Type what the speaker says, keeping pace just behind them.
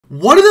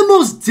One of the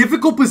most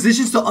difficult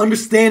positions to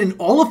understand in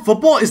all of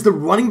football is the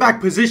running back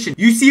position.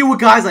 You see it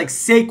with guys like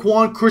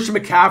Saquon, Christian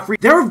McCaffrey.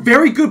 They're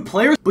very good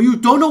players, but you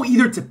don't know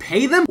either to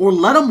pay them or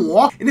let them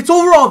walk. And it's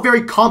overall a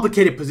very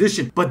complicated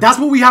position. But that's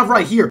what we have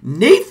right here.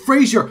 Nate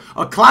Frazier,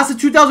 a class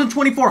of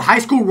 2024 high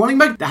school running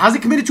back that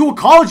hasn't committed to a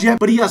college yet,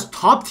 but he has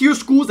top tier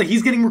schools that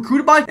he's getting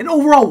recruited by. And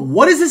overall,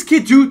 what does this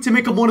kid do to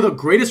make him one of the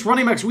greatest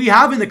running backs we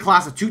have in the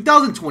class of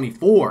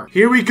 2024?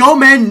 Here we go,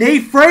 man.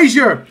 Nate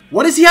Frazier.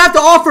 What does he have to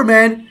offer,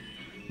 man?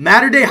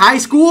 Mater Dei High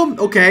School,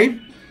 okay.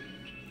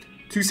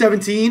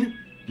 217.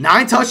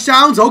 9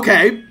 touchdowns,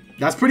 okay.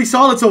 That's pretty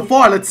solid so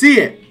far. Let's see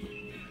it.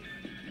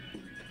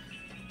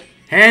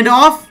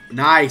 Handoff.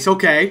 Nice,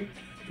 okay.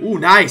 Ooh,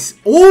 nice.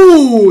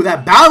 Ooh,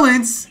 that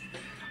balance.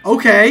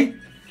 Okay.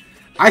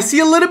 I see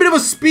a little bit of a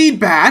speed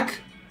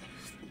back.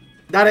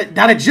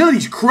 That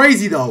agility's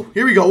crazy, though.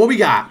 Here we go. What we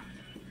got?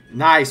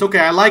 Nice, okay.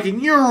 I like it.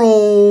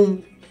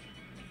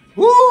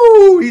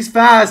 Woo, he's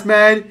fast,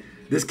 man.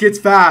 This kid's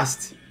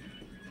fast.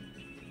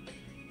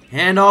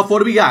 Handoff, what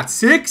do we got?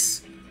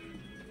 6?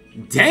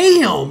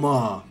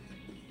 Damn!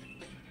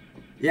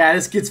 Yeah,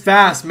 this kid's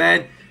fast,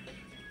 man.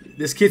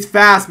 This kid's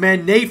fast,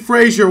 man. Nate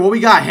Frazier, what we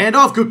got?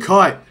 Handoff, good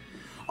cut.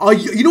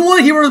 You know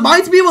what? He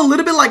reminds me of a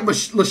little bit like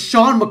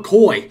LaShawn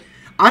McCoy.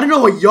 I don't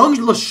know, a young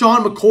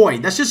LaShawn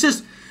McCoy. That's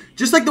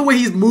just like the way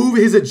he's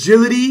moving, his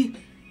agility.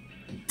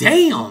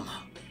 Damn!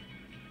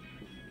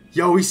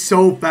 Yo, he's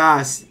so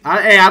fast.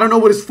 Hey, I don't know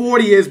what his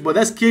 40 is, but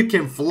this kid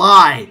can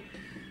fly.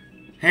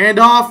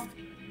 Handoff.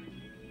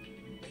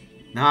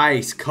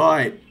 Nice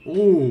cut.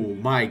 Oh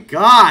my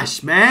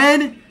gosh,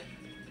 man.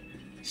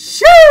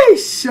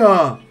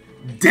 Sheesh.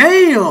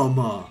 Damn.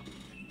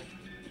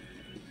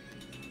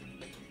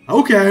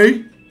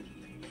 Okay.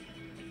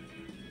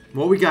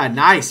 What we got?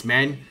 Nice,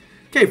 man.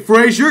 Okay,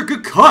 Frazier,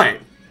 good cut.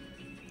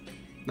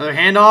 Another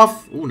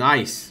handoff. Ooh,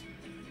 nice.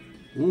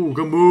 Ooh,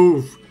 good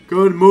move.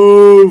 Good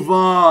move.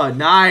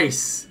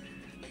 Nice.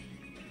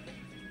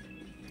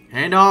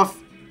 Handoff.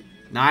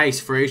 Nice,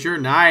 Frazier.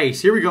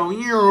 Nice. Here we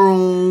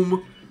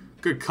go.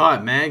 Good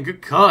cut, man.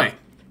 Good cut.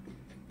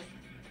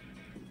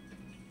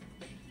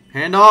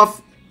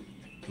 Handoff.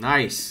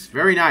 Nice.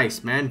 Very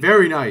nice, man.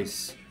 Very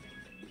nice.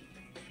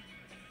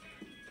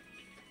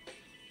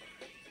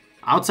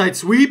 Outside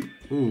sweep.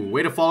 Ooh,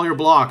 way to follow your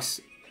blocks.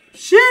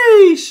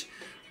 Sheesh.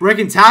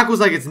 Breaking tackles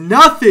like it's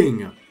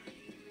nothing.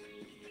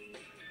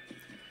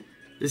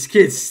 This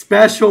kid's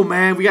special,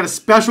 man. We got a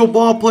special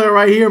ball player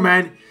right here,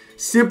 man.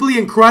 Simply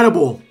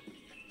incredible.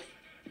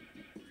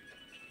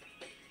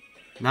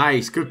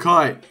 Nice. Good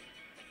cut.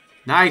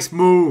 Nice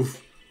move.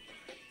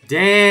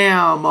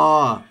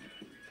 Damn.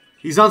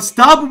 He's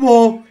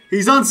unstoppable.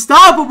 He's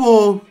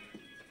unstoppable.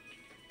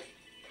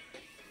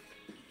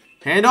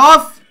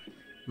 Handoff.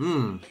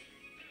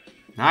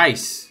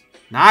 Nice.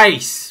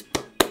 Nice.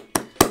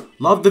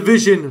 Love the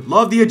vision.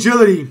 Love the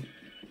agility.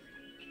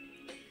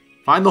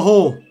 Find the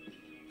hole.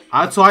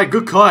 Outside.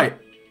 Good cut.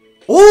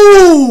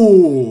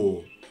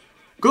 Oh.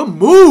 Good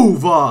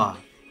move.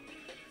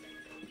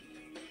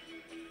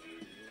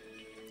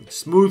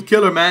 Smooth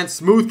killer, man.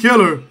 Smooth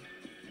killer.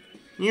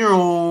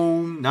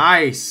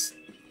 Nice.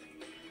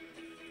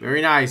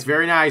 Very nice.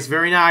 Very nice.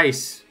 Very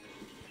nice.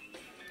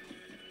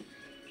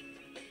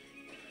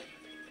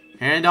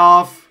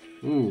 Handoff.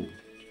 Ooh.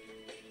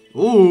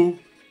 Ooh.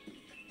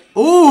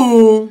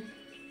 Ooh.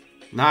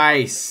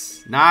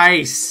 Nice.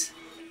 Nice.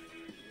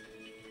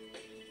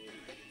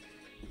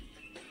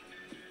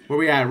 Where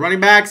we at? Running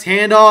backs.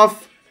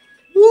 Handoff.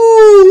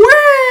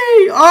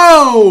 Woo-wee.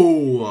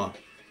 Oh.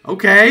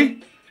 Okay.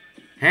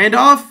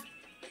 Handoff.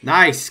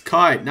 Nice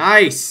cut.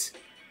 Nice.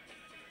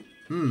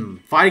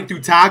 Fighting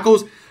through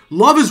tackles.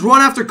 Love his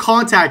run after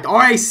contact.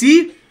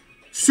 RAC.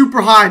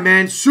 Super high,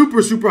 man.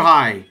 Super, super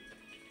high.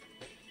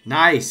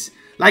 Nice.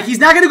 Like, he's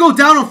not going to go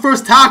down on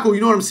first tackle.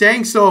 You know what I'm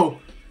saying? So,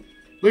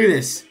 look at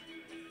this.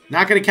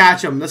 Not going to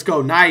catch him. Let's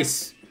go.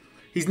 Nice.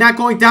 He's not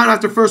going down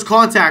after first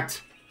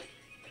contact.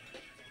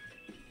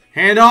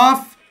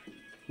 Handoff.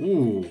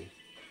 Ooh.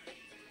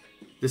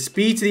 The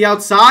speed to the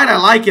outside. I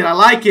like it. I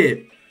like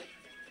it.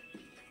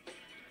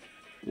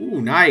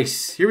 Ooh,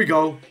 nice. Here we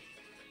go.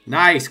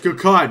 Nice. Good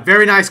cut.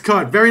 Very nice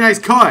cut. Very nice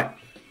cut.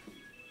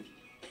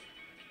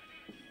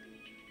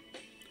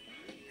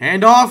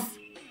 Handoff.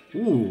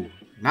 Ooh,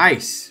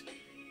 nice.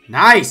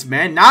 Nice,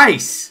 man.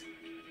 Nice.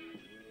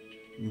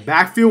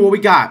 Backfield, what we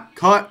got?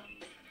 Cut.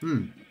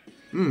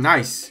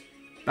 Nice.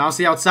 Bounce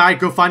the outside.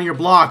 Go finding your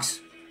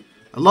blocks.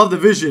 I love the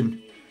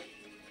vision.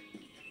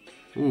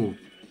 Ooh.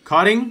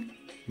 Cutting.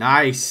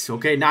 Nice.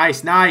 Okay,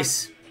 nice,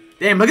 nice.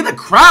 Damn, look at the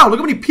crowd.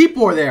 Look how many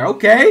people are there.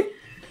 Okay.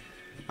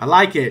 I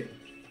like it.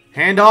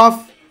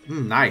 Handoff.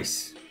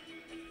 Nice.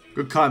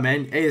 Good cut,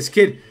 man. Hey, this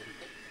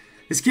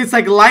kid's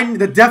like lightning,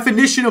 the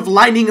definition of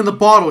lightning in the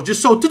bottle.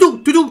 Just so,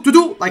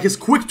 to-do. Like his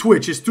quick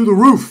twitch is through the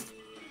roof.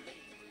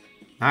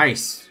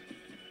 Nice.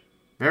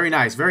 Very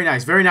nice, very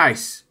nice, very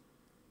nice.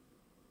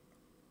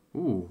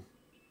 Ooh.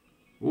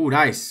 Ooh,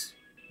 nice.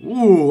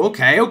 Ooh,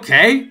 okay,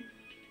 okay.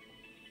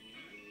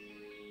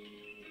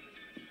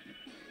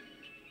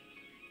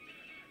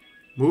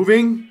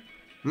 Moving.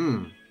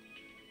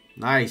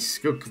 Nice.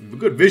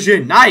 Good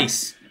vision.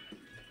 Nice.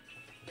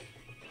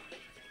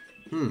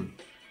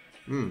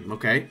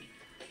 Okay.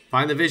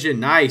 Find the vision.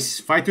 Nice.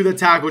 Fight through the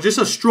tackle. Just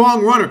a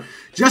strong runner.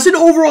 Just an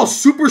overall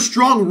super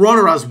strong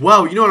runner as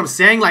well. You know what I'm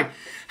saying? Like,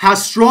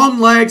 has strong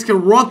legs,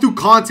 can run through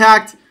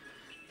contact.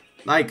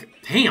 Like,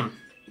 damn.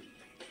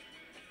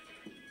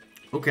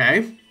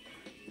 Okay.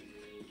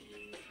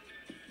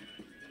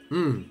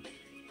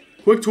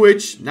 Quick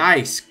twitch.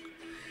 Nice.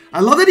 I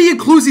love that he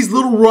includes these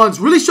little runs.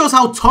 Really shows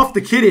how tough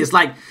the kid is.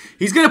 Like,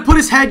 he's going to put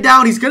his head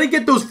down. He's going to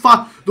get those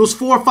 4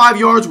 or 5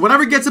 yards.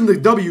 Whatever gets him the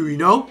W, you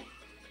know?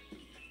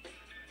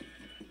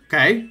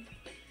 Okay.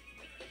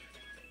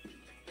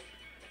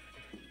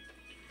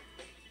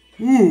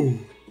 Ooh.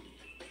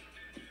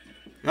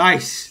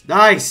 Nice.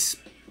 Nice.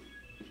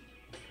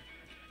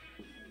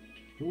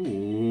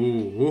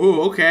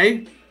 Ooh.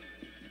 Okay.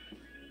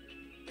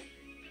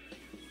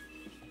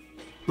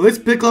 Blitz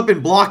pick up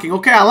and blocking.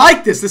 Okay, I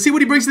like this. Let's see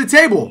what he brings to the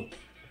table.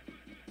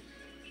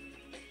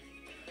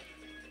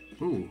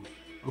 Ooh.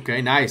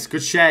 Okay, nice.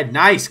 Good shed.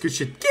 Nice. Good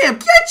shed. Damn,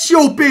 get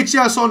your bitch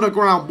ass on the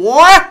ground,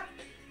 boy.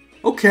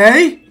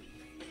 Okay.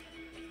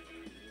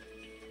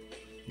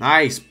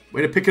 Nice.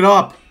 Way to pick it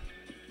up.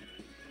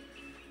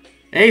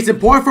 Hey, it's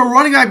important for a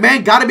running back,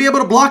 man. Got to be able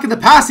to block in the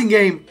passing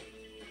game.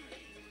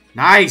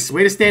 Nice.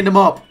 Way to stand him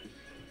up.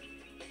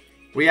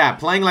 Where you at?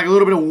 Playing like a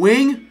little bit of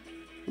wing.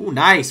 Ooh,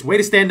 nice. Way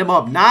to stand him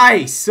up.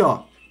 Nice.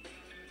 Ooh,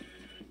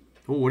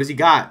 what does he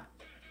got?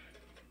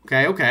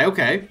 Okay, okay,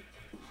 okay.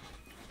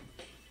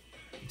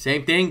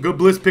 Same thing. Good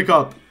blitz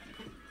pickup.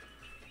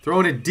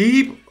 Throwing it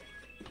deep.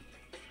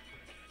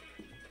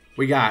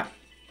 We got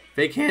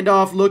fake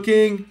handoff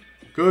looking.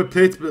 Good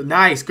pitch.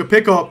 Nice. Good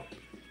pickup.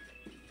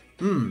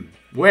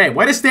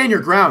 Way to stand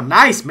your ground.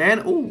 Nice,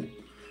 man. Ooh.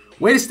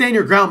 Way to stand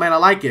your ground, man. I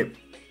like it.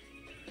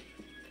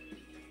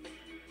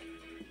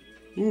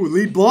 Ooh,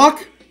 lead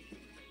block.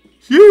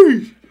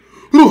 Sheesh.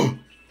 Ooh.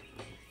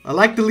 I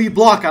like the lead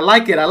block. I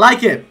like it. I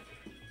like it.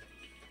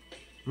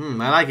 I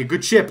like it.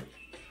 Good chip.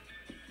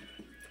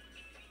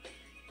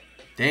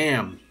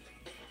 Damn.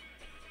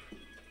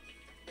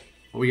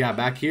 What we got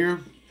back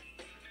here?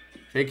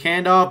 Fake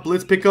handoff.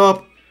 Blitz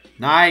pickup.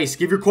 Nice.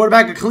 Give your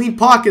quarterback a clean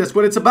pocket. That's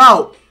what it's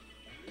about.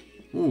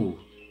 Ooh.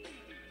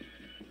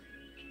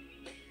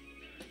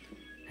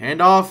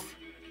 Handoff.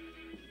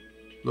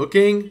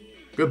 Looking.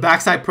 Good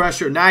backside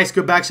pressure. Nice.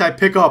 Good backside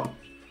pickup.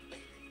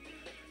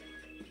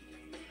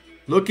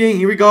 Looking.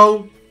 Here we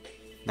go.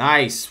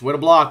 Nice. Way to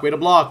block. Way to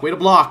block. Way to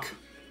block.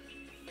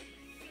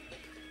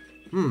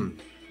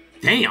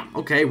 Damn.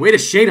 Okay. Way to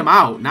shade him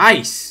out.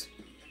 Nice.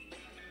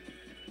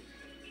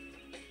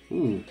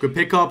 Ooh. Good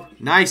pickup.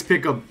 Nice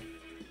pickup.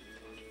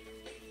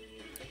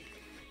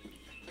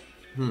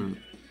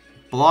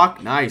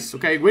 Block. Nice.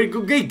 Okay. Way to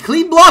go. Okay.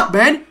 Clean block,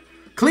 man.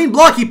 Clean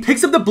block. He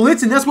picks up the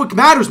blitz, and that's what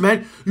matters,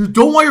 man. You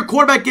don't want your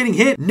quarterback getting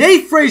hit.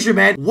 Nate Frazier,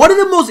 man. One of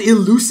the most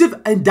elusive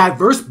and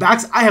diverse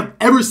backs I have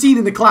ever seen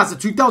in the class of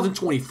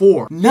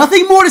 2024.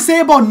 Nothing more to say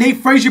about Nate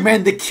Frazier,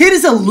 man. The kid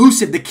is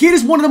elusive. The kid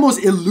is one of the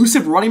most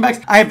elusive running backs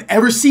I have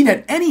ever seen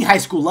at any high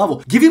school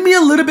level. Giving me a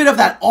little bit of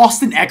that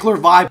Austin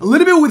Eckler vibe. A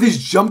little bit with his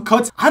jump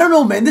cuts. I don't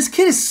know, man. This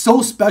kid is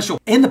so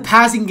special. In the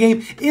passing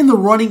game, in the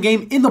running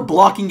game, in the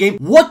blocking game.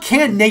 What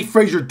can Nate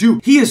Frazier do?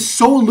 He is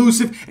so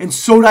elusive and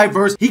so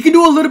diverse. He can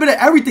do a little bit of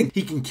everything.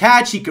 He can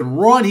catch, he can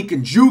run, he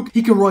can juke,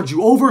 he can run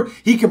you over,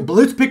 he can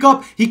blitz pick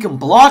up, he can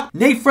block.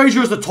 Nate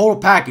Frazier is the total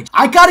package.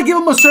 I gotta give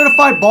him a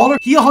certified baller.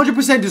 He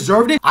 100%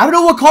 deserved it. I don't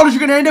know what college you're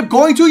gonna end up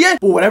going to yet,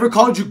 but whatever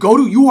college you go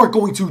to, you are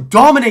going to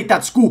dominate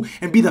that school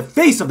and be the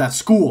face of that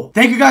school.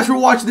 Thank you guys for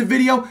watching the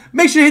video.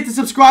 Make sure to hit the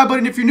subscribe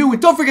button if you're new,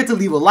 and don't forget to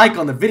leave a like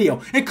on the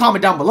video and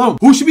comment down below.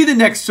 Who should be the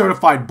next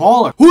certified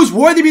baller? Who's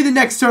worthy to be the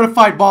next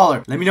certified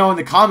baller? Let me know in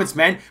the comments,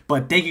 man.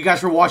 But thank you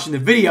guys for watching the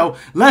video.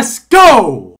 Let's go!